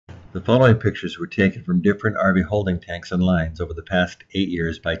The following pictures were taken from different RV holding tanks and lines over the past 8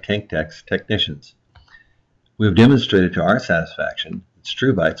 years by TankTech's technicians. We have demonstrated to our satisfaction that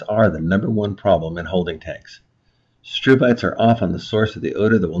Struvites are the #1 problem in holding tanks. Struvites are often the source of the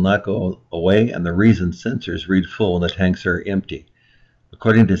odor that will not go away and the reason sensors read full when the tanks are empty.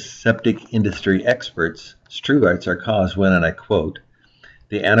 According to septic industry experts, Struvites are caused when, and I quote,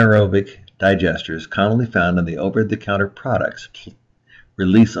 "the anaerobic digesters commonly found in the over-the-counter products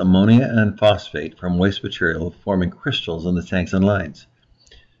release ammonia and phosphate from waste material, forming crystals in the tanks and lines.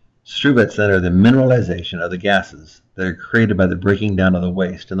 Struvites then are the mineralization of the gases that are created by the breaking down of the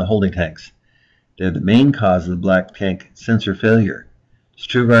waste in the holding tanks. They are the main cause of the black tank sensor failure.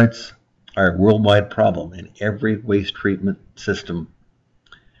 Struvites are a worldwide problem in every waste treatment system.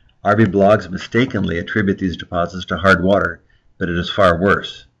 RV blogs mistakenly attribute these deposits to hard water, but it is far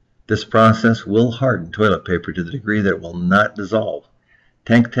worse. This process will harden toilet paper to the degree that it will not dissolve.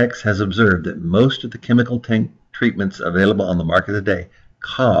 TankTechs has observed that most of the chemical tank treatments available on the market today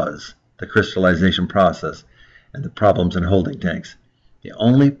cause the crystallization process and the problems in holding tanks. The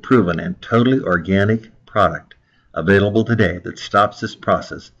only proven and totally organic product available today that stops this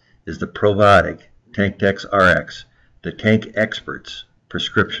process is the probiotic TankTechsRx, the tank expert's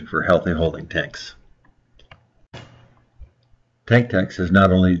prescription for healthy holding tanks. TankTechs has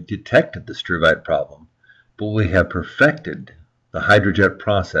not only detected the Struvite problem, but we have perfected the hydrojet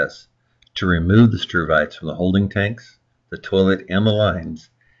process to remove the Struvites from the holding tanks, the toilet, and the lines,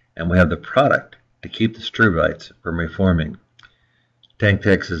 and we have the product to keep the Struvites from reforming.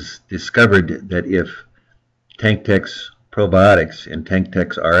 TankTechs has discovered that if TankTechs probiotics and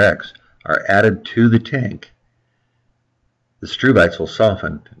TankTechsRx are added to the tank, the Struvites will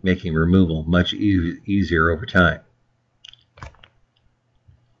soften, making removal much easier over time.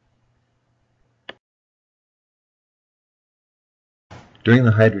 During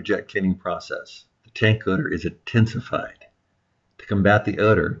the hydrojet cleaning process, the tank odor is intensified. To combat the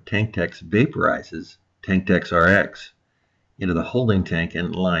odor, TankTechs vaporizes TankTechsRx into the holding tank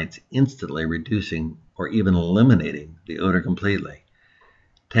and lines, instantly reducing or even eliminating the odor completely.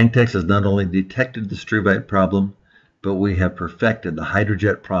 TankTechs has not only detected the Struvite problem, but we have perfected the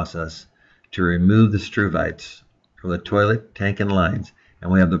hydrojet process to remove the Struvites from the toilet, tank, and lines,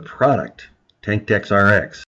 and we have the product, TankTechsRx,